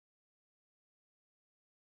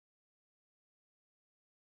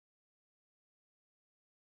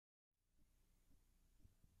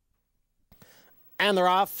And they're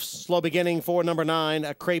off. Slow beginning for number 9,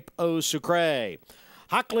 a Crepe Au Sucre.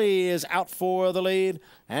 Hockley is out for the lead,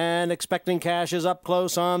 and Expecting Cash is up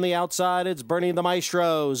close on the outside. It's Bernie the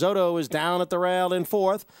Maestro. Zotto is down at the rail in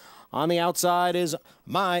 4th. On the outside is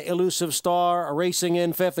My Elusive Star racing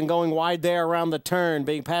in 5th and going wide there around the turn,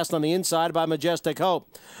 being passed on the inside by Majestic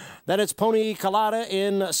Hope. Then it's Pony Colada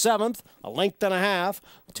in 7th, a length and a half,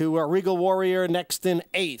 to Regal Warrior next in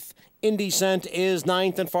 8th. Indy Scent is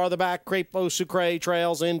 9th, and farther back, Crepe Au Sucre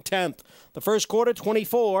trails in 10th. The first quarter,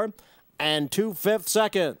 24 and 2/5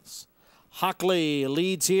 seconds. Hockley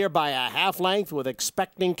leads here by a half length with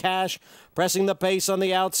Expecting Cash pressing the pace on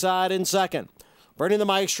the outside in 2nd. Bernie the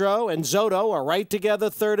Maestro and Zotto are right together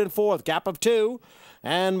 3rd and 4th, gap of 2.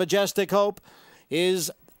 And Majestic Hope is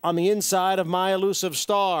on the inside of My Elusive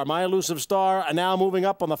Star. My Elusive Star are now moving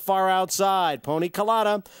up on the far outside. Pony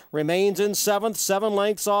Colada remains in 7th, 7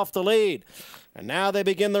 lengths off the lead. And now they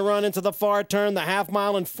begin the run into the far turn, the half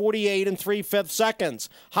mile in 48 and 3/5 seconds.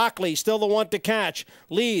 Hockley, still the one to catch,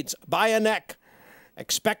 leads by a neck.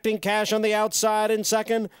 Expecting Cash on the outside in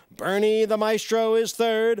 2nd. Bernie the Maestro is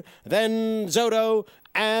 3rd. Then Zotto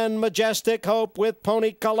and Majestic Hope with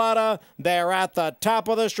Pony Colada. They're at the top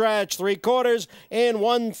of the stretch, 3/4 in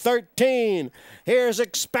 1:13. Here's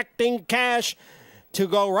Expecting Cash to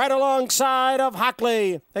go right alongside of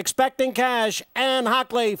Hockley. Expecting Cash and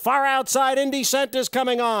Hockley. Far outside, Indy Scent is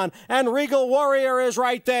coming on, and Regal Warrior is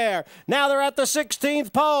right there. Now they're at the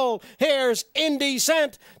 16th pole. Here's Indy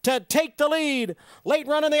Scent to take the lead. Late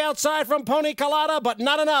run on the outside from Pony Colada, but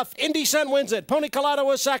not enough. Indy Scent wins it. Pony Colada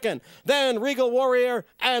was 2nd. Then Regal Warrior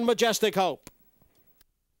and Majestic Hope.